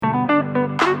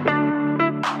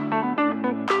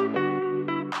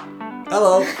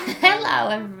Hello. Hello,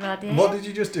 everybody. What did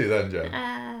you just do then, Jen?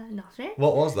 Nothing.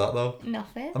 What was that, though?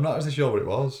 Nothing. I'm not actually sure what it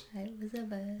was. It was a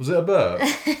bird. Was it a burp?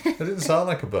 It didn't sound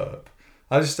like a burp.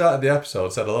 I just started the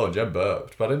episode, said hello, and Jen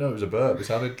burped, but I didn't know it was a burp. It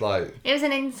sounded like... It was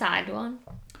an inside one.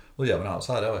 Well, yeah, we're not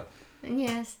outside, are we?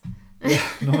 Yes. Yeah,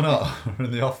 no, we're not. We're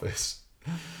in the office.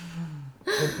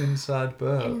 An inside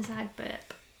burp. Inside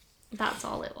burp. That's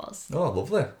all it was. Oh,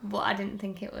 lovely. But I didn't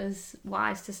think it was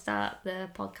wise to start the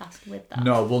podcast with that.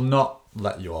 No, we'll not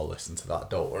let you all listen to that.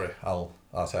 Don't worry. I'll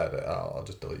edit it out. I'll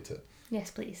just delete it.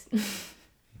 Yes, please.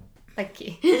 Thank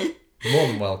you. More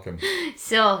than welcome.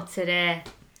 So, today...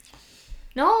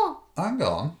 No, Hang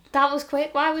on. that was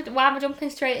quick. Why am I jumping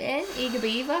straight in? Eager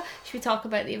Beaver. Should we talk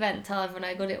about the event? Tell everyone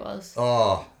how good it was.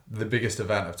 Oh, the biggest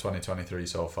event of 2023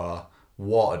 so far.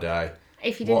 What a day.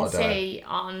 If you didn't see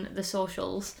on the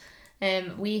socials,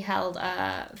 we held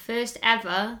our first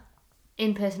ever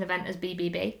in-person event as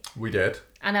BBB. We did.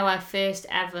 And our first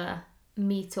ever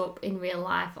meet-up in real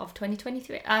life of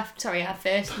 2023. Our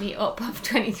first meet-up of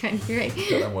 2023.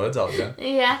 Get them words out again.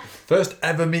 Yeah. First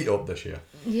ever meet-up this year.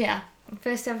 Yeah.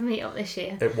 First ever meet-up this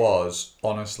year. It was,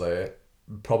 honestly,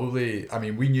 probably... I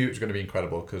mean, we knew it was going to be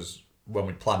incredible because when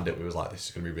we planned it, we was like, this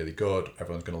is going to be really good.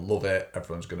 Everyone's going to love it.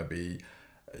 Everyone's going to be...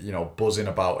 buzzing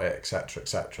about it, etc.,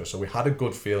 etc. So we had a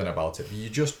good feeling about it, but you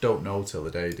just don't know till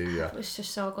the day, do you? It was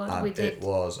just so good. And We did. it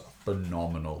was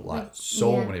phenomenal.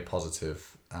 Many positive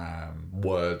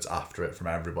words after it from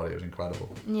everybody. It was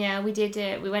incredible. Yeah, we did.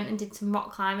 We went and did some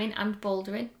rock climbing and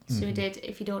bouldering. So we did,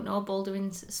 if you don't know,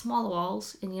 bouldering's smaller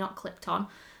walls and you're not clipped on,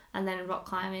 and then rock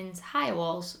climbing's higher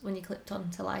walls when you're clipped on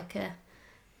to like a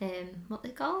what they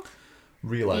called?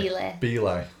 Relay.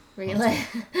 Relay. Relay.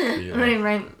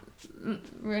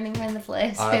 running around the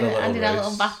place. I had a did our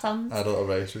little batons. I had a little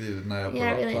race with you, didn't I?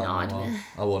 Yeah, it really annoyed me.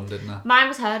 I won, didn't I? Mine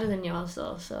was harder than yours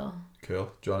though, so.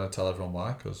 Cool. Do you want to tell everyone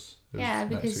why? Because it was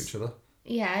next to each other.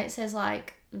 Yeah, it says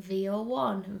like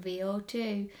VO1,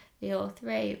 VO2,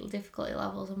 VO3 difficulty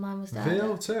levels, and mine was down.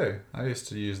 VO2? I used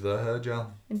to use the hair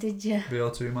gel. Did you?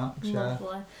 VO2 max, Lovely.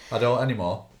 yeah. I don't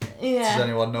anymore. Yeah. Does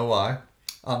anyone know why?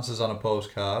 Answers on a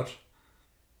postcard.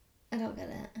 I don't get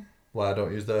it. Why I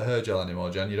don't use the hair gel anymore,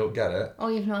 Jen? You don't get it? Oh,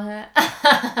 you've not heard.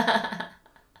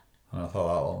 And I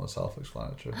thought that one was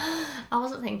self-explanatory. I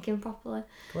wasn't thinking properly.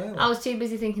 Clearly. I was too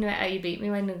busy thinking about how you beat me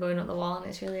when you're going up the wall, and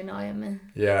it's really annoying me.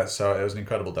 Yeah, so it was an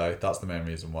incredible day. That's the main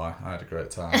reason why. I had a great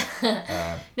time.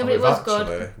 No, but it was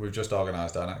good. We've just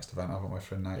organised our next event, haven't we,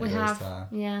 for 90 We days have, time?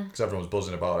 yeah. Because everyone was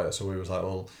buzzing about it, so we was like,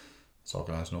 well, let's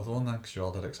organise another one then, because you're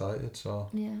all dead excited, so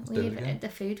Yeah, let's do it again. the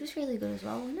food was really good as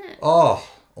well, wasn't it? Oh,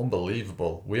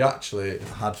 unbelievable. We actually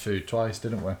had food twice,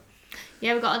 didn't we?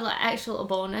 Yeah, we got an extra little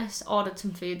bonus. Ordered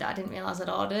some food that I didn't realise I'd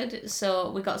ordered.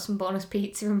 So we got some bonus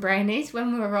pizza and brownies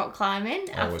when we were rock climbing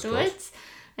afterwards.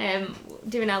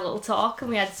 Doing our little talk, and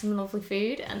we had some lovely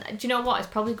food. And do you know what? It's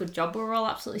probably a good job. We were all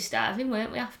absolutely starving,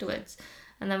 weren't we, had a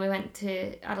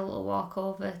little walk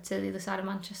over to the other side of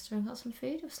Manchester and got some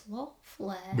food. It was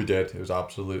lovely. We did. It was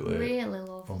absolutely Really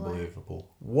lovely. unbelievable.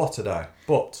 What a day.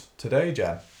 But today,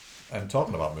 Jen, and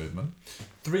talking about movement,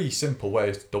 3 simple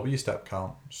ways to double your step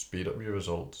count, speed up your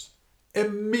results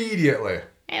immediately.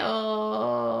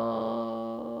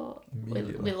 Oh,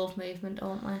 Immediately. we love movement,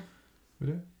 don't we? We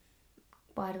do.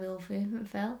 Why do we love movement,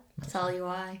 Phil? I'll tell you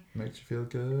why. Makes you feel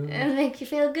good. It makes you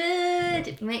feel good.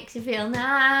 It makes you feel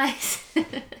nice.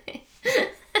 I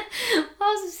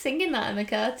was singing that in the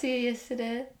car to you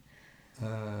yesterday.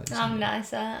 I'm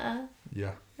nice, aren't I?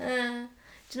 Yeah. Do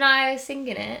you know how I was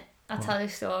singing it? I'll tell you a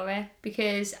story.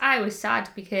 Because I was sad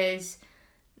because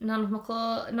none of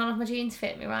my jeans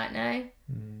fit me right now.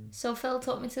 So Phil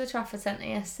took me to the Trafford Centre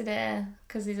yesterday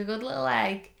because he's a good little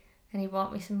egg, and he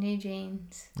bought me some new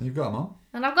jeans. You've got them on?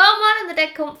 And I've got them on, and they're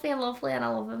dead comfy and lovely, and I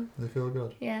love them. They feel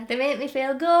good. Yeah, they make me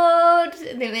feel good.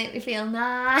 They make me feel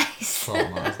nice.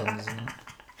 Quite nice, then, isn't it?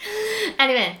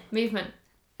 Anyway, movement.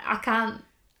 I can't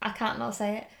not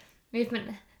say it.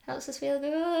 Movement helps us feel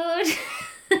good.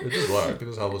 It does work. It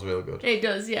does help us feel good. It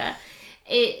does, yeah.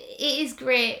 It is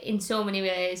great in so many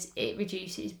ways. It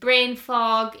reduces brain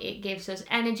fog. It gives us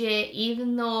energy.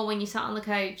 Even though when you sat on the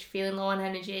couch feeling low on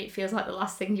energy, it feels like the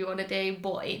last thing you want to do.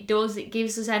 But it does. It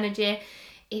gives us energy.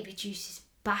 It reduces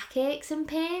backaches and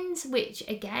pains, which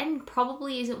again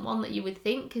probably isn't one that you would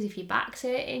think, because if your back's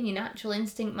hurting, your natural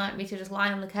instinct might be to just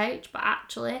lie on the couch. But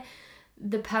actually,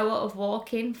 the power of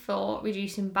walking for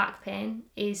reducing back pain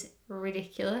is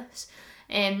ridiculous.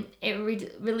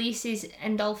 It releases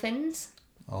endorphins.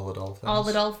 All the dolphins. All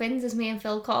the dolphins, as me and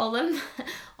Phil call them.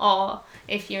 Or,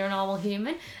 if you're a normal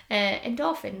human,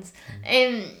 endorphins.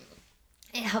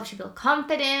 It helps you build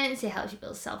confidence, it helps you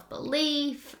build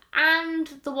self-belief, and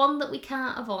the one that we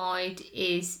can't avoid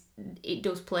is it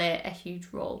does play a huge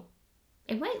role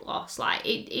in weight loss. Like,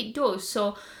 it does.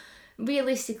 So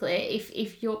realistically,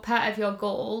 if your part of your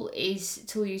goal is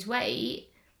to lose weight,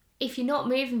 if you're not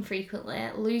moving frequently,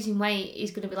 losing weight is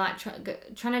going to be like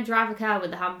trying to drive a car with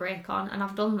the handbrake on, and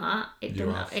I've done that. It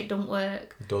doesn't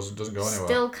work. It doesn't go anywhere.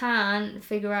 Still can't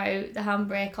figure out the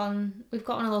handbrake on. We've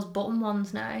got one of those button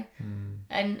ones now,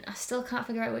 and I still can't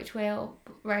figure out which way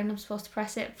around I'm supposed to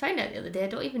press it. Found out the other day I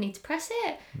don't even need to press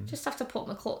it. Just have to put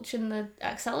my clutch and the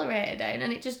accelerator down,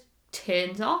 and it just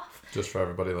turns off. Just for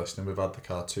everybody listening, we've had the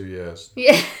car 2 years.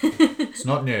 Yeah. It's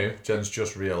not new. Jen's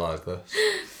just realised this.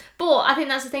 But I think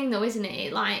that's the thing, though, isn't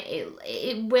it? Like,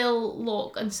 it will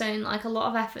look and sound like a lot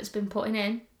of effort's been put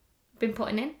in,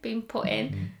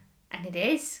 and it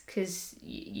is, because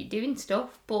you're doing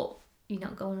stuff, but you're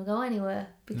not going to go anywhere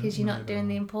because you're not doing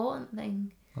the important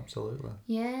thing. Absolutely.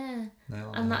 Yeah.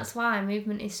 And that's why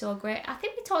movement is so great. I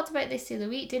think we talked about this the other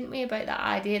week, didn't we? About that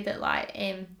idea that, like,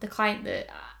 the client that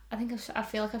I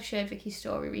feel like I've shared Vicky's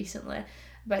story recently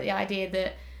about the idea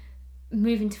that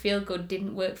moving to feel good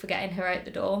didn't work for getting her out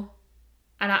the door,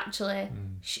 and actually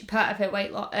part of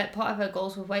her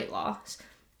goals was weight loss,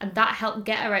 and that helped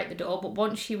get her out the door. But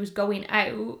once she was going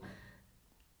out,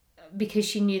 because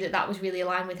she knew that was really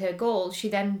aligned with her goals, she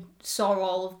then saw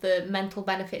all of the mental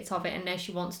benefits of it, and now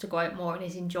she wants to go out more and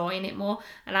is enjoying it more.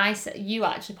 And you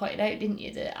actually pointed out, didn't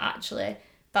you, that actually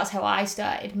that's how I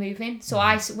started moving. So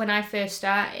when I first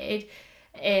started,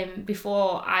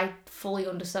 before I fully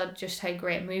understood just how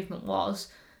great movement was,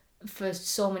 for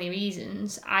so many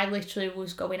reasons, I literally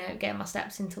was going out getting my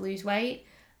steps in to lose weight,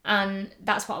 and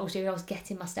that's what I was doing. I was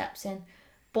getting my steps in,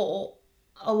 but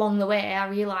along the way I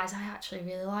realised I actually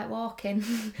really like walking.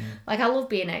 Like, I love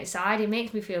being outside. It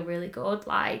makes me feel really good.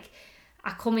 Like,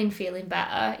 I come in feeling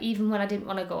better. Even when I didn't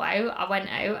want to go out, I went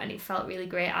out and it felt really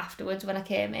great afterwards when I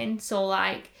came in. So,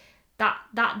 like,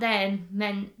 that then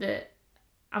meant that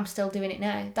I'm still doing it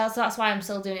now. That's why I'm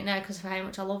still doing it now, because of how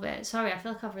much I love it. Sorry, I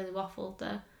feel like I've really waffled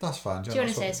there. That's fine, Jen. Do you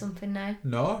want to say something now?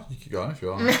 No, you keep going if you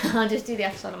want. I'll just do the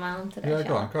episode on my own today. Yeah,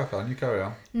 go on, crack on. You carry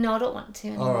on. No, I don't want to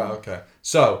anymore. Alright, okay.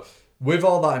 So, with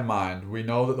all that in mind, we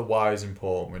know that the why is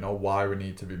important. We know why we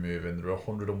need to be moving. There are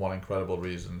 101 incredible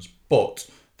reasons. But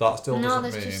that still doesn't mean... No,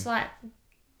 there's just like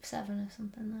 7 or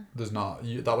something there. There's not. That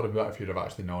would have been better if you'd have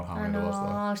actually known how many there was there.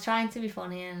 I was trying to be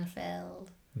funny and I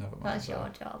failed. Never mind. That's your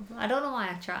job. I don't know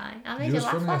why I try. I made You you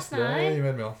laugh last night. Yeah, you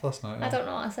made me laugh last night. Yeah. I don't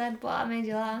know what I said, but I made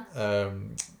you laugh.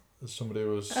 Somebody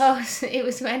was... Oh, it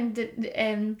was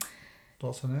when...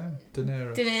 What's her name?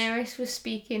 Daenerys. Daenerys was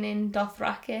speaking in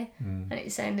Dothraki, and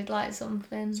it sounded like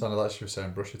something. Sounded like she was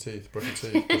saying brush your teeth, brush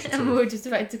your teeth, brush your teeth. And we were just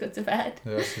about to go to bed.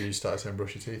 Yeah, so you started saying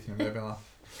brush your teeth and it made me laugh.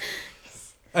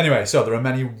 Anyway, so there are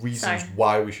many reasons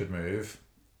why we should move,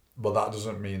 but that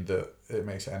doesn't mean that it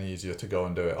makes it any easier to go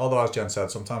and do it. Although, as Jen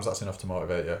said, sometimes that's enough to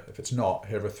motivate you. If it's not,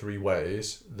 here are 3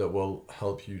 ways that will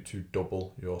help you to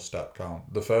double your step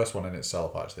count. The first one in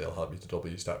itself, actually, will help you to double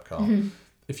your step count.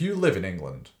 If you live in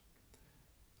England,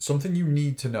 something you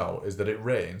need to know is that it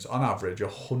rains, on average,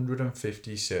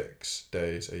 156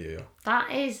 days a year.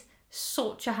 That is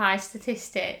such a high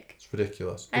statistic. It's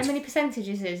ridiculous. How many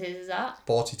percentages is that?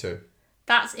 42.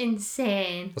 That's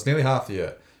insane. That's nearly half the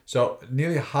year. So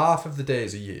nearly half of the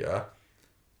days a year,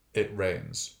 it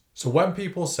rains. So when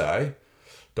people say,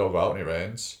 don't go out when it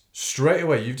rains, straight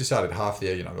away you've decided half the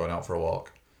year you're not going out for a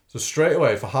walk. So straight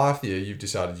away for half the year you've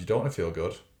decided you don't want to feel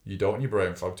good, you don't want your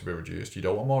brain fog to be reduced, you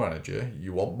don't want more energy,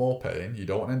 you want more pain, you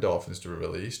don't want endorphins to be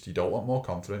released, you don't want more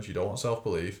confidence, you don't want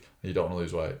self-belief, and you don't want to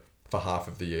lose weight for half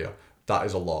of the year. That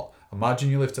is a lot.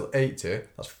 Imagine you live till 80,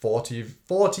 that's 40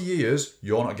 years,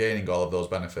 you're not gaining all of those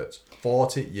benefits.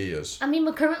 40 years. I mean,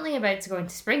 we're currently about to go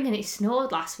into spring and it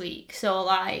snowed last week, so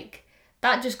like,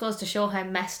 that just goes to show how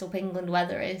messed up England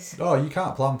weather is. Oh, you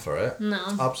can't plan for it. No.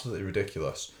 It's absolutely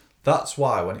ridiculous. That's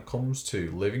why when it comes to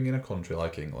living in a country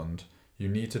like England, you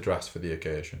need to dress for the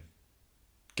occasion.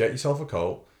 Get yourself a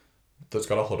coat that's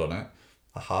got a hood on it,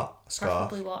 a hat, a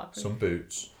scarf, some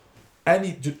boots.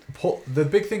 The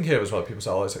big thing here as well, people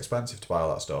say, oh, it's expensive to buy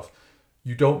all that stuff.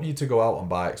 You don't need to go out and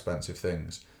buy expensive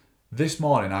things. This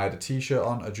morning I had a t-shirt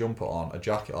on, a jumper on, a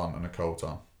jacket on and a coat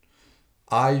on.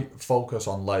 I focus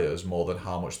on layers more than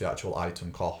how much the actual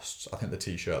item costs. I think the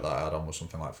t-shirt that I had on was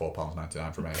something like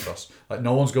 £4.99 from ASOS. Like,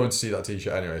 no one's going to see that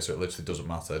t-shirt anyway, so it literally doesn't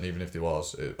matter. And even if there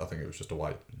was, I think it was just a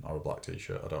white or a black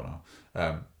t-shirt, I don't know.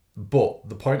 But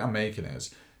the point I'm making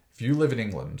is, if you live in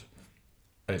England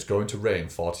and it's going to rain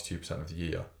 42% of the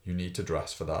year, you need to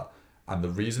dress for that. And the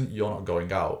reason you're not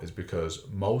going out is because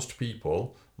most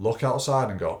people look outside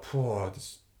and go,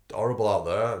 horrible out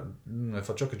there. If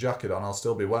I chuck a jacket on, I'll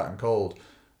still be wet and cold.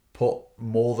 Put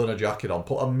more than a jacket on.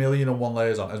 Put 1,000,001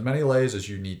 layers on. As many layers as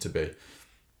you need to be.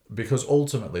 Because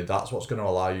ultimately, that's what's going to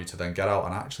allow you to then get out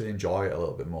and actually enjoy it a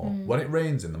little bit more. When it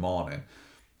rains in the morning,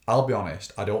 I'll be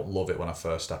honest, I don't love it when I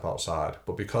first step outside.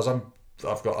 But because I've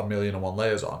got 1,000,001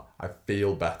 layers on, I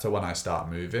feel better when I start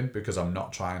moving because I'm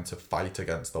not trying to fight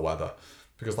against the weather.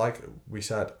 Because like we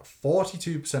said,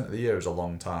 42% of the year is a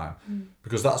long time.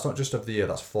 Because that's not just of the year,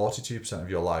 that's 42% of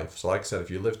your life. So like I said, if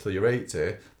you live till you're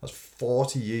 80, that's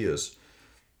 40 years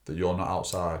that you're not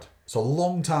outside. It's a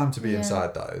long time to be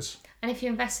inside, that is. And if you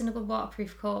invest in a good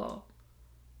waterproof coat,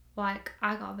 like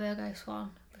I got a Virgo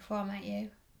Swan before I met you.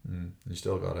 You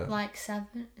still got it. Like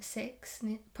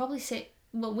probably 6.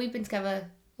 Well, we've been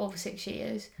together over 6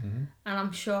 years, and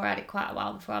I'm sure I had it quite a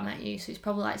while before I met you. So it's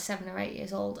probably like 7 or 8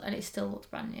 years old, and it still looks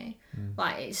brand new.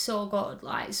 Like it's so good.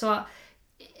 Like so,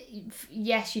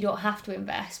 yes, you don't have to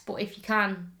invest, but if you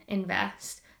can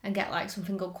invest and get like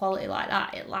something good quality like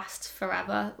that, it lasts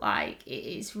forever. Like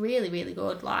it's really, really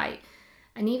good. Like.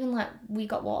 And even like we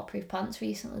got waterproof pants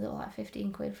recently. They were like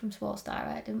 15 quid from Sports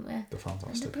Direct, didn't we? They're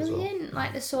fantastic. They're brilliant. As well.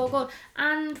 Like they're so good.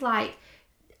 And like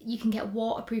you can get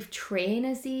waterproof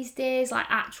trainers these days. Like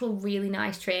actual really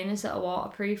nice trainers that are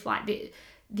waterproof. Like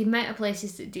the amount of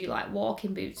places that do like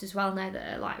walking boots as well now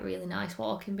that are like really nice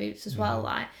walking boots as well.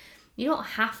 Like you don't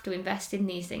have to invest in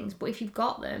these things, but if you've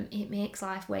got them, it makes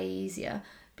life way easier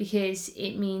because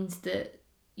it means that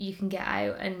you can get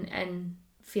out and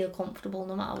feel comfortable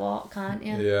no matter what, can't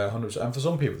you? Yeah, 100%. And for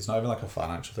some people, it's not even like a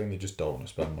financial thing. They just don't want to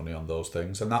spend money on those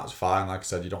things, and that's fine. Like I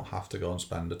said, you don't have to go and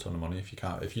spend a ton of money if you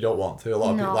can't. If you don't want to, a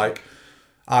lot of people like.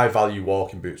 I value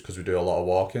walking boots because we do a lot of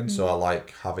walking, so I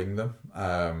like having them.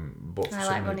 But for I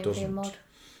like running through mud.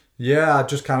 Yeah, I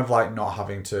just kind of like not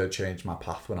having to change my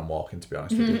path when I'm walking. To be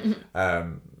honest with you,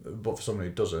 but for someone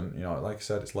who doesn't, you know, like I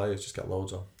said, it's layers. Just get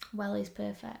loads on. Welly's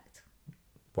perfect.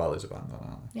 Wellies are bang on,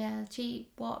 aren't they? Yeah,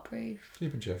 cheap, waterproof.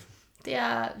 Cheap and cheerful. They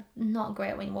are not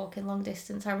great when you're walking long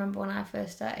distance. I remember when I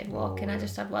first started walking, I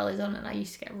just had wellies on and I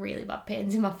used to get really bad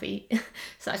pains in my feet.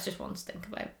 So that's just one to think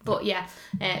about. But yeah,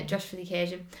 just for the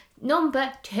occasion.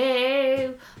 Number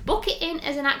 2, book it in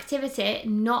as an activity,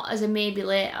 not as a maybe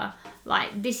later.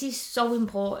 Like, this is so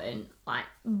important. Like,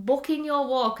 book in your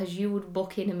walk as you would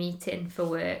book in a meeting for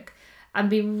work. And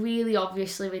be really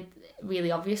obvious with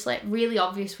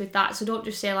that. So don't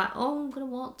just say like, oh, I'm gonna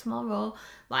walk tomorrow.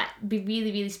 Like, be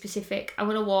really, really specific. I'm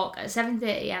gonna walk at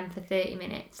 7:30am for 30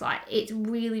 minutes. Like, it's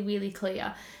really, really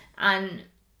clear. And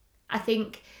I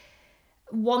think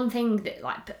one thing that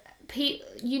like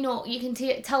you know, you can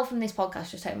tell from this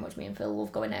podcast just how much me and Phil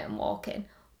love going out and walking.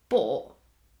 But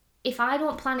if I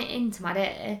don't plan it into my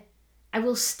day, I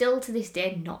will still to this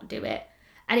day not do it.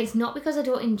 And it's not because I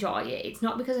don't enjoy it. It's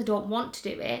not because I don't want to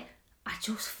do it. I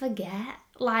just forget.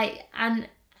 Like, and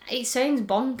it sounds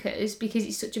bonkers because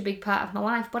it's such a big part of my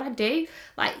life, but I do.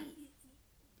 Like,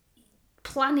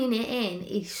 planning it in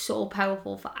is so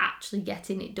powerful for actually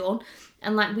getting it done.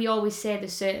 And like we always say,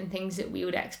 there's certain things that we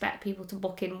would expect people to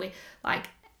book in with, like,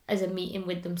 as a meeting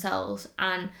with themselves.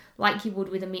 And like you would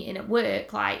with a meeting at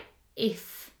work, like,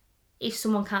 if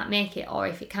someone can't make it or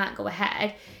if it can't go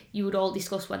ahead, you would all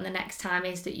discuss when the next time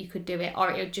is that you could do it, or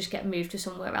it would just get moved to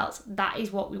somewhere else. That is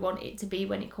what we want it to be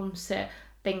when it comes to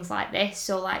things like this.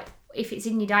 So like, if it's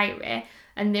in your diary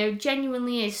and there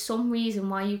genuinely is some reason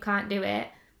why you can't do it,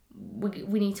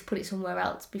 we need to put it somewhere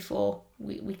else before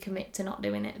we commit to not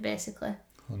doing it, basically.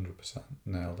 100%.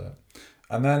 Nailed it.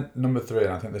 And then number 3,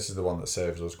 and I think this is the one that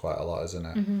saves us quite a lot, isn't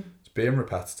it? It's being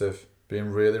repetitive. Being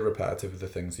really repetitive with the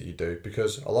things that you do,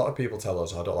 because a lot of people tell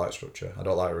us, I don't like structure, I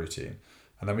don't like routine.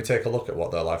 And then we take a look at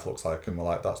what their life looks like and we're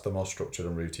like, that's the most structured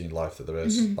and routine life that there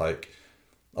is. Like,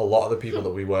 a lot of the people that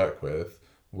we work with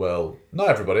will, not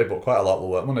everybody, but quite a lot will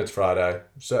work Monday to Friday,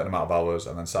 a certain amount of hours,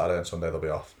 and then Saturday and Sunday they'll be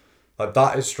off. Like,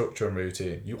 that is structure and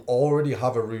routine. You already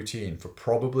have a routine for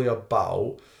probably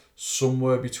about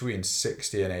somewhere between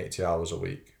 60 and 80 hours a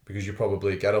week, because you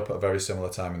probably get up at a very similar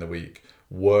time in the week,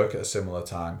 work at a similar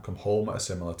time, come home at a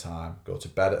similar time, go to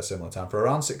bed at a similar time for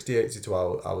around 82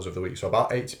 hours of the week. So about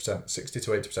 80%, 60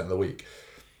 to 80% of the week,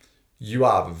 you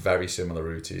have a very similar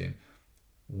routine.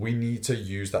 We need to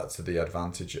use that to the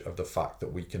advantage of the fact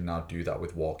that we can now do that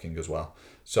with walking as well.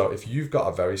 So if you've got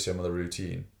a very similar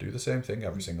routine, do the same thing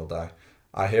every single day.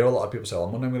 I hear a lot of people say,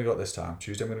 on Monday I'm going to go at this time,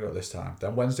 Tuesday I'm going to go at this time,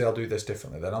 then Wednesday I'll do this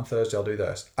differently, then on Thursday I'll do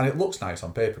this. And it looks nice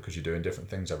on paper because you're doing different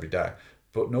things every day,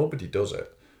 but nobody does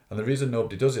it. And the reason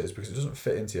nobody does it is because it doesn't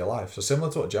fit into your life. So similar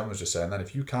to what Jen was just saying, then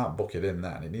if you can't book it in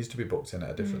then, it needs to be booked in at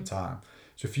a different time.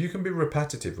 So if you can be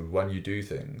repetitive with when you do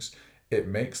things, it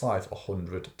makes life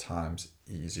 100 times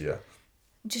easier.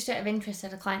 Just out of interest, I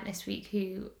had a client this week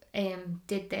who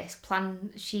did this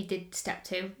she did step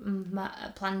 2,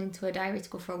 planned into her diary to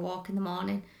go for a walk in the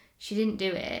morning. She didn't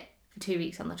do it for 2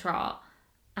 weeks on the trot,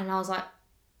 and I was like,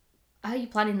 how are you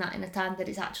planning that in a time that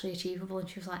it's actually achievable? And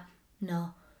she was like,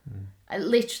 no.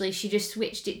 Literally, she just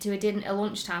switched it to a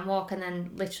lunchtime walk, and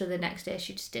then literally the next day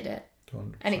she just did it.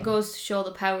 100%. And it goes to show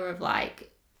the power of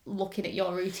like looking at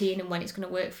your routine and when it's going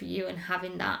to work for you and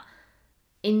having that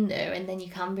in there, and then you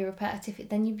can be repetitive.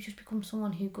 Then you just become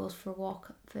someone who goes for a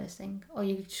walk first thing, or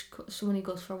you just someone who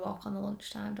goes for a walk on the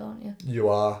lunchtime, don't you? You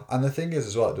are. And the thing is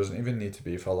as well, it doesn't even need to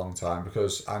be for a long time,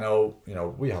 because I know,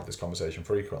 we have this conversation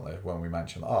frequently when we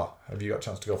mention, have you got a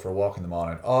chance to go for a walk in the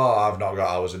morning? I've not got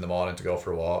hours in the morning to go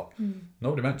for a walk.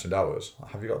 Nobody mentioned hours.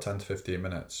 Have you got 10 to 15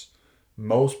 minutes?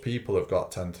 Most people have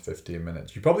got 10 to 15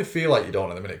 minutes. You probably feel like you don't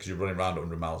at the minute because you're running around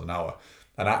 100 miles an hour.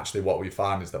 And actually what we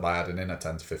find is that by adding in a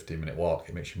 10 to 15 minute walk,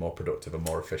 it makes you more productive and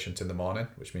more efficient in the morning,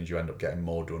 which means you end up getting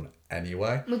more done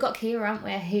anyway. We've got Kira, haven't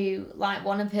we, who, like,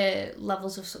 one of her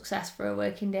levels of success for a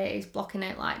working day is blocking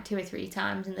out, like, 2 or 3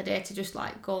 times in the day to just,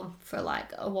 like, go for,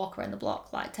 like, a walk around the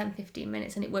block, like, 10, 15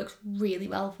 minutes, and it works really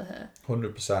well for her.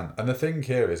 100%. And the thing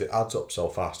here is it adds up so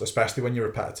fast, especially when you're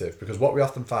repetitive, because what we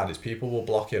often find is people will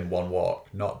block in one walk,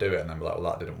 not do it, and then be like,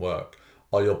 well, that didn't work.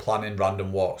 Or you'll plan in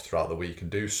random walks throughout the week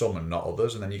and do some and not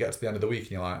others, and then you get to the end of the week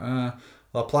and you're like,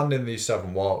 well, I planned in these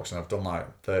 7 walks and I've done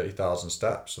like 30,000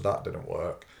 steps, so that didn't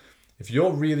work. If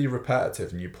you're really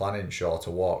repetitive and you plan in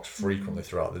shorter walks frequently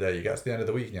throughout the day, you get to the end of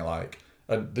the week and you're like,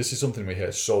 and this is something we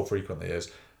hear so frequently, is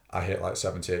I hit like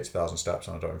 70, 80,000 steps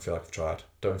and I don't even feel like I've tried.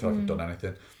 Don't even feel like I've done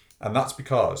anything. And that's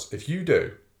because if you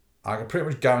do, I can pretty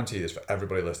much guarantee this for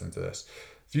everybody listening to this,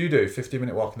 if you do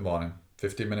 15-minute walk in the morning,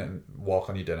 15-minute walk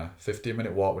on your dinner,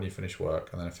 15-minute walk when you finish work,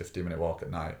 and then a 15-minute walk at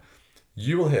night,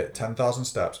 you will hit 10,000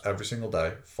 steps every single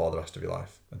day for the rest of your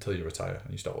life until you retire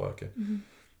and you stop working.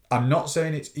 I'm not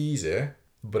saying it's easy,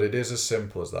 but it is as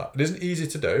simple as that. It isn't easy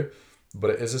to do,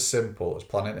 but it is as simple as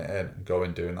planning it in and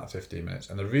going doing that 15 minutes.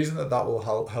 And the reason that will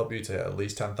help you to hit at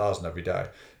least 10,000 every day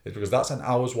is because that's an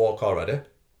hour's walk already.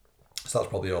 So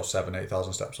that's probably your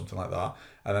 8,000 steps, something like that.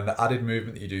 And then the added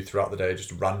movement that you do throughout the day,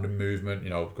 just random movement,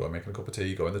 go and making a cup of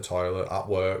tea, go in the toilet, at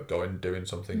work, go and doing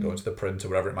something, go into the printer,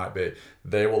 whatever it might be,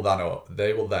 they will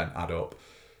then add up.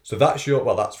 So that's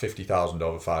that's 50,000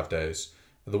 over 5 days.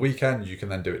 At the weekend, you can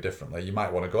then do it differently. You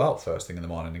might want to go out first thing in the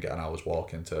morning and get an hour's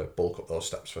walk in to bulk up those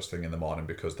steps first thing in the morning,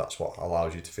 because that's what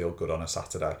allows you to feel good on a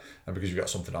Saturday, and because you've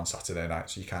got something on Saturday night,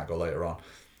 so you can't go later on.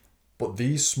 But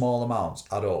these small amounts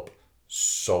add up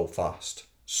so fast,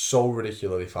 so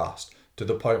ridiculously fast, to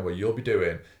the point where you'll be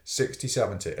doing 60,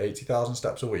 70, 80,000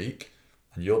 steps a week,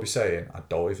 and you'll be saying, I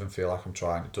don't even feel like I'm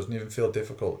trying. It doesn't even feel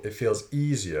difficult. It feels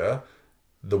easier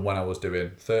than when I was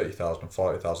doing 30,000 and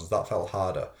 40,000. That felt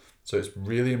harder. So it's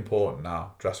really important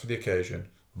now, dress for the occasion,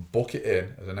 book it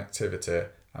in as an activity,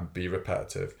 and be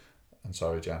repetitive. And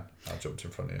sorry, Jen, I jumped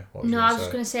in front of you. I was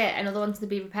just going to say, another one to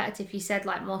be repetitive. You said,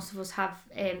 like, most of us have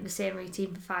the same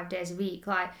routine for 5 days a week.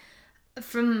 Like,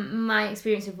 from my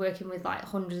experience of working with like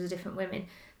hundreds of different women,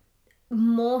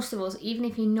 most of us, even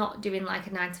if you're not doing like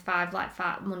a 9 to 5, like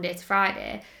Monday to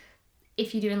Friday,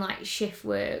 if you're doing like shift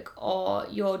work, or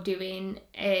you're doing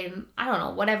I don't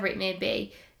know, whatever it may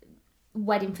be,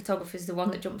 wedding photography is the one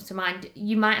that jumps to mind.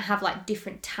 You might have like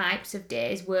different types of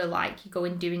days where like you go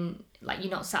and doing, like,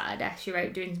 you're not sat at a desk, you're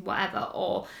out doing whatever,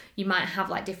 or you might have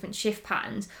like different shift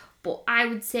patterns. But I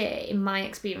would say, in my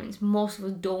experience, most of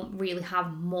us don't really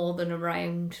have more than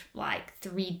around like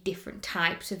 3 different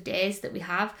types of days that we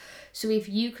have. So if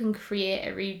you can create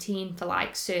a routine for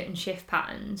like certain shift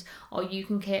patterns, or you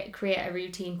can create a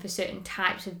routine for certain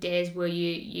types of days where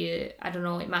you I don't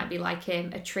know, it might be like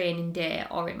a training day,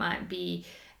 or it might be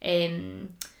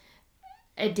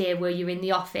a day where you're in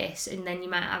the office, and then you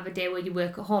might have a day where you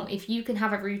work at home. If you can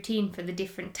have a routine for the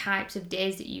different types of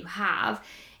days that you have,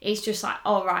 it's just like,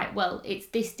 all right, well, it's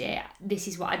this day, this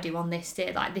is what I do on this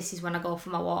day, like this is when I go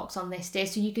for my walks on this day.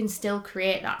 So you can still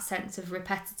create that sense of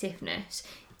repetitiveness,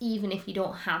 even if you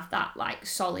don't have that like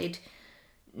solid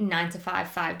 9 to 5,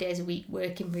 5 days a week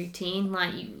working routine.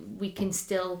 Like, we can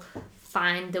still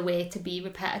find the way to be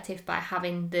repetitive by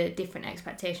having the different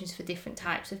expectations for different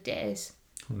types of days.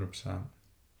 100%.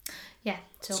 Yeah.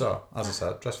 So, as I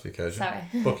said, dress for the occasion.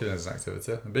 Sorry. Book it as an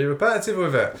activity and be repetitive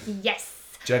with it. Yes.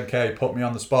 Jen K, put me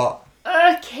on the spot.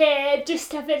 Okay,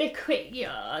 just having a quick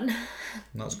yawn.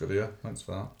 That's good of you. Thanks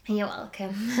for that. You're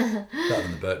welcome. Better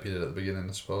than the burp you did at the beginning,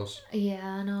 I suppose. Yeah,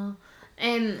 I know.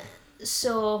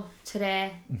 So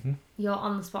today, your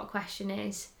on the spot question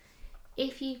is,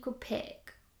 if you could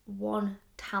pick one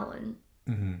talent,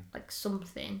 like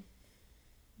something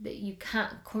that you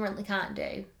currently can't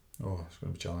do, Oh, it's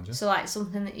going to be challenging. So like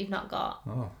something that you've not got.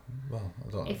 Oh, well,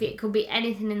 I don't know. If it could be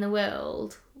anything in the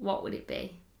world, what would it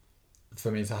be?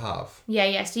 For me to have?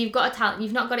 Yeah. So you've got a talent.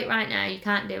 You've not got it right now. You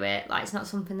can't do it. Like it's not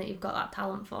something that you've got that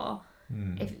talent for.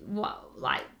 If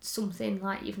like something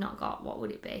like you've not got, what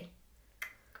would it be?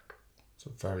 It's a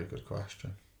very good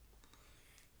question.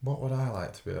 What would I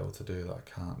like to be able to do that I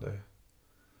can't do?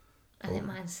 I think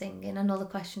mine's singing. I know the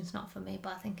question's not for me,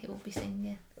 but I think it would be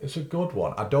singing. It's a good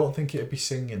one. I don't think it'd be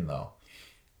singing though.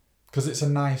 Because it's a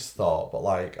nice thought, but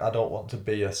like, I don't want to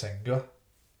be a singer.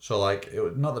 So like,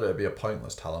 not that it'd be a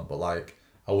pointless talent, but like,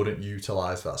 I wouldn't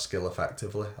utilise that skill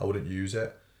effectively. I wouldn't use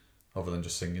it other than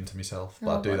just singing to myself.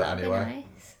 But I do that anyway.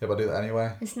 Nice. Yeah, but I do that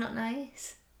anyway. It's not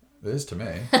nice. It is to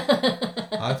me.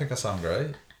 I think I sound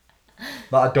great.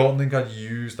 But I don't think I'd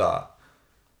use that.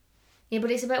 Yeah, but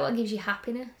it's about what gives you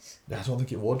happiness. Yeah, I don't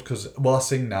think it would, because, well, I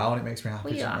sing now and it makes me happy.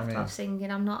 Well, you do don't know have what to I mean? have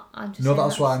singing. I'm just No, saying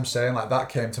that's what I'm saying. Like, that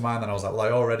came to mind and I was like, well,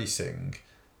 I already sing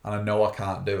and I know I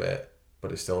can't do it,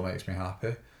 but it still makes me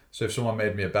happy. So if someone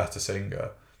made me a better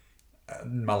singer,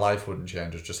 my life wouldn't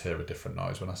change. I'd just hear a different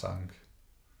noise when I sang.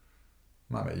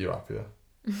 Might make you happier.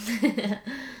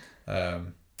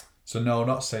 So no,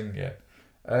 not singing.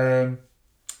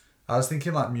 I was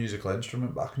thinking like musical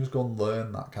instrument, but I can just go and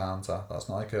learn that, can't I? That's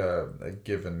not like a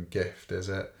given gift, is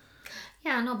it?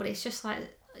 Yeah, I know, but it's just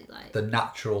like The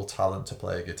natural talent to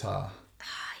play a guitar.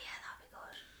 yeah, that'd be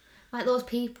good. Like those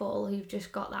people who've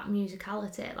just got that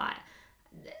musicality. Like,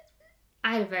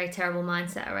 I had a very terrible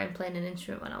mindset around playing an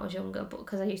instrument when I was younger, but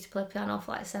because I used to play piano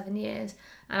for like 7 years,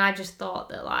 and I just thought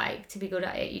that like to be good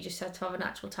at it, you just had to have a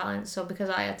natural talent. So because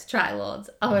I had to try loads,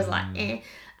 I was like, eh.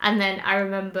 And then I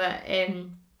remember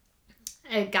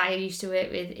a guy I used to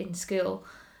work with in school,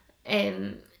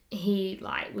 he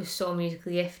like was so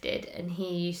musically gifted, and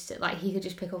he used to like he could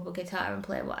just pick up a guitar and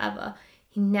play whatever.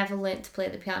 He never learnt to play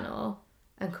the piano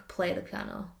and could play the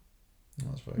piano.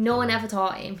 No one ever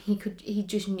taught him. He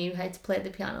just knew how to play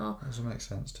the piano. That doesn't make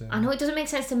sense to him. I know it doesn't make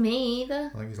sense to me either.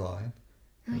 I think he's lying.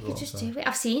 No, he could just do it.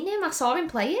 I've seen him. I saw him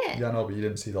play it. Yeah, no, but you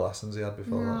didn't see the lessons he had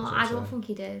before. No, I don't think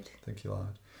he did. I think he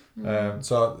lied.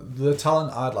 So the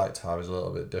talent I'd like to have is a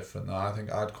little bit different though. I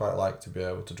think I'd quite like to be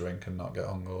able to drink and not get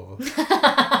hungover.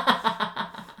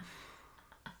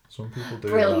 Some people do.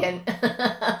 Brilliant.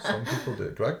 Some people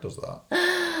do. Greg does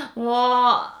that.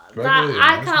 What? Greg That, really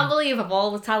I knows, can't believe of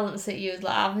all the talents that you'd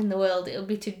have in the world, it would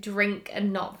be to drink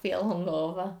and not feel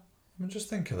hungover. I mean, just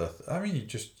think of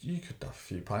you could have a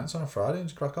few pints on a Friday and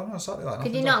just crack on a Saturday. Like,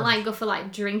 Could you not like go for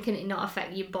like drinking and it not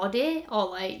affect your body or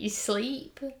like your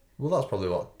sleep? Well, that's probably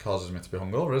what causes me to be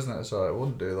hungover, isn't it? So I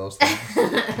wouldn't do those things.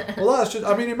 Well, that's just,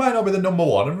 I mean, it might not be the number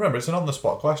one. And remember, it's an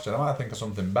on-the-spot question. I might think of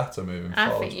something better moving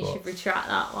forward. I think you should retract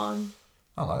that one.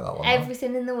 I like that one.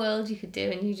 Everything in the world you could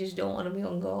do and you just don't want to be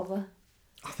hungover.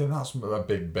 I think that's a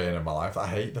big bane in my life. I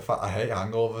hate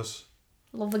hangovers.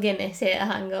 Love a Guinness, hate a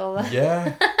hangover.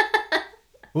 Yeah.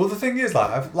 Well, the thing is,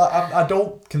 I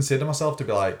don't consider myself to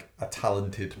be like a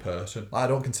talented person. Like, I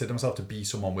don't consider myself to be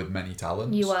someone with many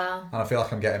talents. You are. And I feel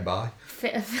like I'm getting by.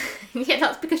 Yeah,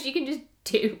 that's because you can just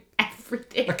do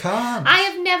everything. I can't. I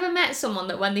have never met someone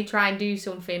that when they try and do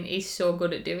something is so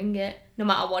good at doing it, no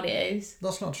matter what it is.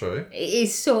 That's not true. It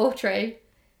is so true.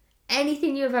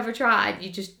 Anything you have ever tried,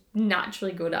 you're just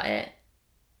naturally good at it.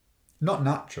 Not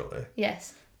naturally.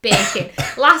 Yes. Baking.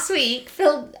 Last week,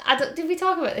 Phil, did we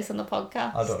talk about this on the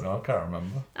podcast? I don't know. I can't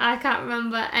remember. I can't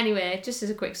remember. Anyway, just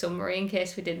as a quick summary in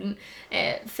case we didn't.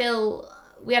 Phil,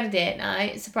 we had a date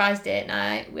night, surprise date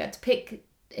night. We had to pick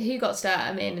who got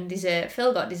starter, main and dessert.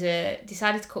 Phil got dessert,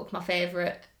 decided to cook my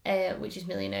favourite, which is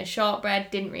Millionaire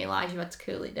Shortbread. Didn't realise you had to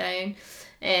cool it down.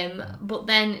 But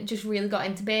then just really got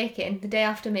into baking. The day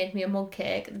after made me a mug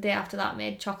cake. The day after that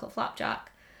made chocolate flapjack.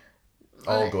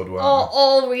 All good, weren't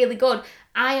all really good.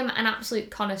 I am an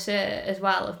absolute connoisseur as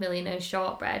well of Millionaire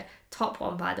Shortbread. Top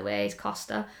one, by the way, is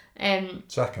Costa.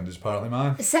 Second is apparently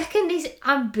mine. Second is,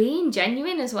 I'm being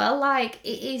genuine as well. Like,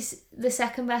 it is the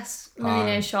second best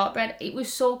Millionaire Shortbread. It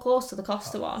was so close to the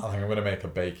Costa one. I think I'm going to make a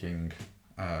baking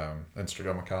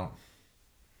Instagram account.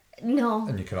 No.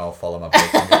 And you can all follow my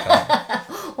baking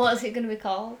account. What's it going to be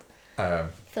called?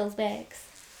 Phil's Bakes.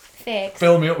 Fakes.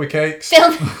 Fill me up with cakes. Call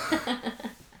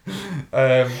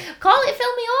it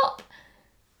Fill Me Up.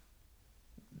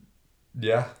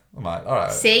 Yeah, I might. All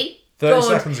right. See? 30 Good.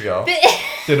 seconds ago,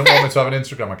 didn't want me to have an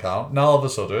Instagram account. Now all of a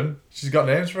sudden, she's got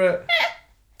names for it.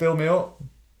 Fill me up.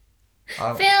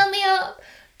 Fill me up,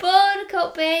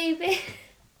 buttercup baby.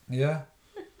 Yeah.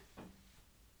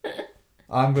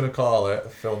 I'm going to call it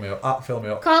Fill Me Up. At Fill Me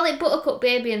Up. Call it buttercup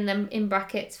baby and then in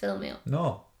brackets Fill Me Up.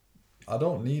 No. I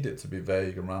don't need it to be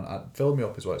vague and random. Fill Me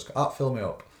Up is what it's called. At Fill Me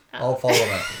Up. All follow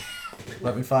me.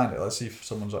 Let me find it. Let's see if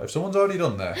someone's already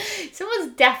done this.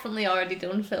 Someone's definitely already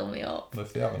done Fill Me Up. But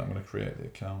if they haven't, I'm going to create the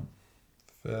account.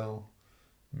 Fill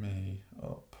me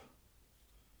up.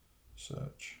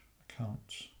 Search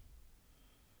accounts.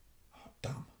 Oh,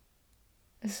 damn.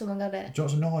 Has someone got it? Do you know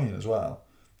what's annoying as well?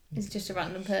 It's just a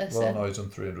random person. Well, no, he's done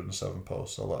 307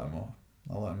 posts. I'll let him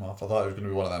off. I thought it was going to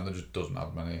be one of them that just doesn't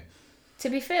have many. To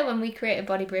be fair, when we created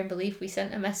Body Brain Belief, we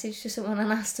sent a message to someone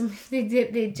and asked them if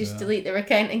they'd just delete their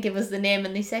account and give us the name,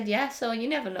 and they said yeah, so you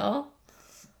never know.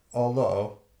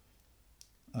 Although,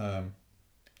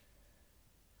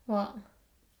 What?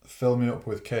 Fill Me Up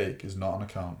with Cake is not an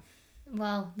account.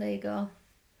 Well, there you go.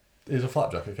 Is a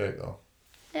flapjack a cake though?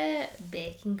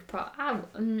 Baking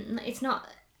it's not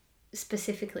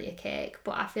specifically a cake,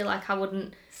 but I feel like I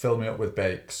wouldn't. Fill Me Up with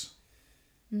Bakes.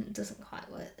 It doesn't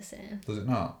quite work the same. Does it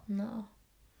not? No.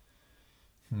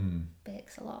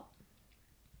 Bakes a lot.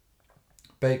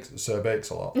 Sir bakes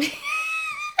a lot.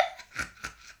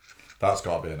 That's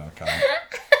got to be an account.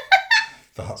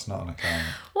 That's not an account.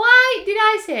 Why did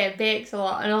I say bakes a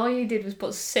lot and all you did was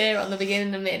put Sir on the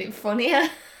beginning and made it funnier?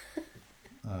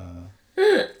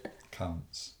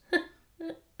 Counts.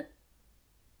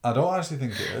 I don't actually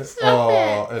think it is.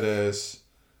 It is.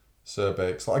 Sir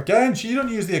Bakes. Again, she don't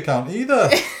use the account either.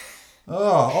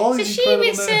 All these she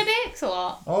with Sir Bakes a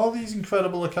lot. All these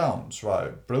incredible accounts,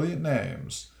 right? Brilliant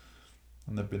names,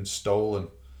 and they've been stolen.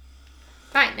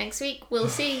 Right, next week we'll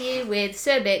see you with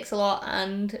Sir Bakes a lot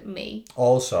and me.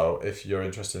 Also, if you're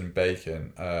interested in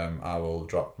baking, I will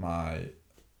drop my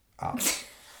app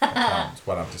account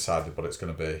when I've decided what it's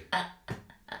going to be.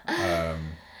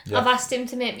 Yeah. I've asked him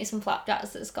to make me some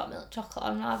flapjacks that's got milk chocolate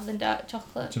on rather than dark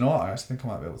chocolate. Do you know what? I actually think I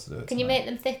might be able to do it. Can you make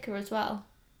them thicker as well?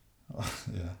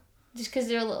 Yeah. Just because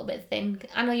they're a little bit thin.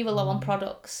 I know you were low on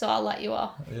products, so I'll let you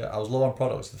off. Yeah, I was low on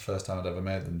products the first time I'd ever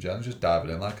made them. Jen's just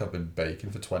diving in like I've been baking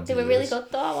for 20 years. They were really good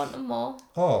though. I want them more.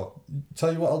 Oh,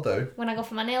 tell you what I'll do. When I go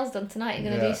for my nails done tonight,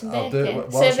 you're going to do some I'll baking. do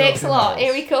it. Sir Bakes a lot.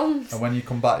 Here he comes. And when you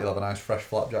come back, you'll have a nice fresh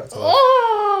flapjack to have.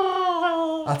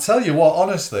 Oh! I tell you what,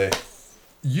 honestly,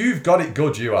 you've got it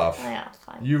good, you have. I have,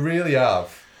 fine. You really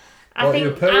have. You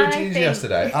were pairing jeans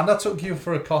yesterday, and I took you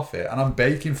for a coffee, and I'm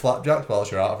baking flapjacks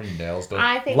whilst you're out having your nails done.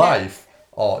 I think Life.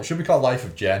 It should be called Life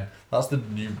of Jen. That's the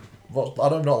new. I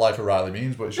don't know what Life of Riley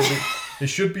means, but it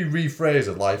should be rephrased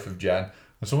as Life of Jen.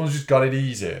 And someone's just got it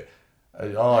easy.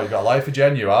 You got Life of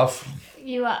Jen. You have.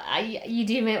 You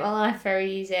do make my life very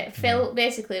easy. Phil,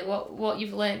 basically, what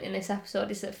you've learnt in this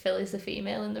episode is that Phil is the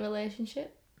female in the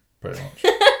relationship. Pretty much.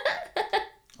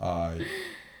 I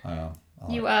am.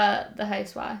 You are the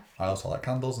housewife. I also like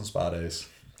candles and spa days.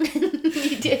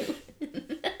 You do.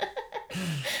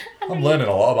 I'm learning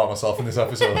a lot about myself in this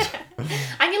episode.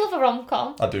 And you love a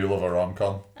rom-com. I do love a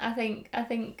rom-com. I think.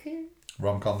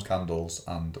 Rom-coms, candles,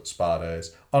 and spa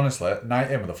days. Honestly, night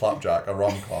in with a flapjack, a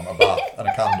rom-com, a bath, and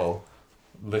a candle.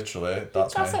 Literally,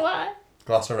 that's me. That's a what?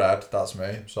 Glass of red, that's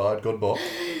me. So I had good book.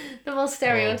 The most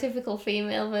stereotypical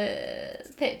female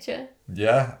picture.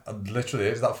 Yeah, literally,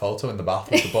 it's that photo in the bath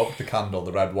with the book, the candle,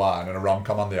 the red wine, and a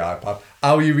rom-com on the iPad.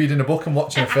 How are you reading a book and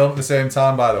watching a film at the same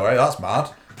time, by the way? That's mad.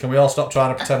 Can we all stop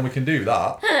trying to pretend we can do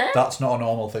that? That's not a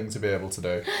normal thing to be able to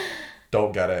do.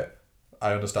 Don't get it.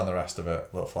 I understand the rest of it.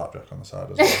 Little flapjack on the side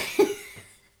as well.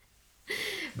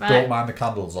 Right. Don't mind the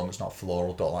candles as long as it's not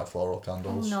floral. Don't like floral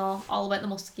candles. No, all about the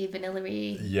musky,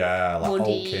 vanilla-y. Yeah, like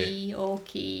woody,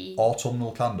 oaky.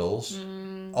 Autumnal candles.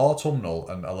 Autumnal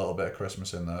and a little bit of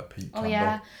Christmas in there. Peak candle.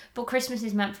 Yeah, but Christmas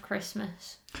is meant for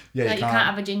Christmas. Yeah, you can't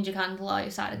have a ginger candle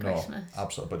outside of Christmas.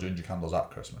 Absolutely, but ginger candles at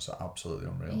Christmas are absolutely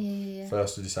unreal. Yeah.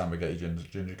 1st of December, get your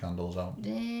ginger candles out.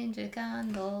 Ginger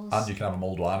candles. And you can have a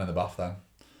mulled wine in the bath then.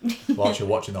 Whilst you're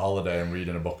watching The Holiday and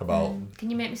reading a book about...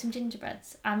 Can you make me some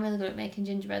gingerbreads? I'm really good at making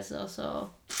gingerbreads though, so...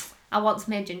 I once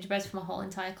made gingerbreads for my whole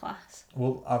entire class.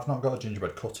 Well, I've not got a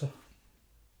gingerbread cutter.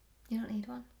 You don't need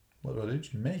one. What do I do?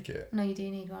 Just make it? No, you do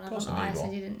need one. I don't know why I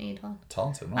said you didn't need one.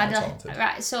 Talented. I'm not talented.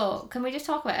 Right, so can we just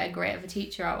talk about how great of a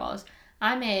teacher I was?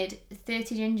 I made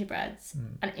 30 gingerbreads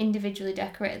and individually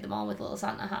decorated them all with little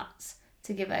Santa hats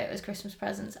to give out as Christmas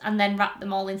presents and then wrapped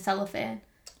them all in cellophane.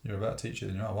 You're a better teacher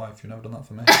than your wife. You've never done that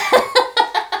for me.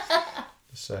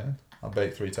 Just saying. I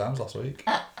baked 3 times last week.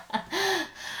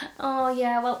 Oh,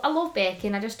 yeah. Well, I love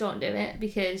baking. I just don't do it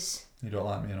because... You don't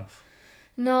like me enough.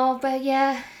 No, but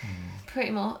yeah, pretty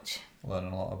much.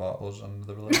 Learning a lot about us and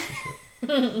the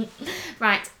relationship.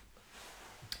 Right.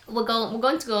 We're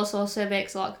going to go so Sir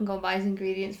Bakes a lot can go and buy his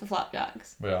ingredients for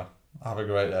flapjacks. We are. Have a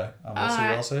great day. And we'll see you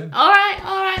all soon. All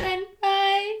right then.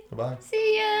 Bye. Goodbye.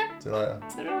 See ya. See you later.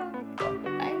 Ta-ra.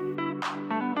 Bye.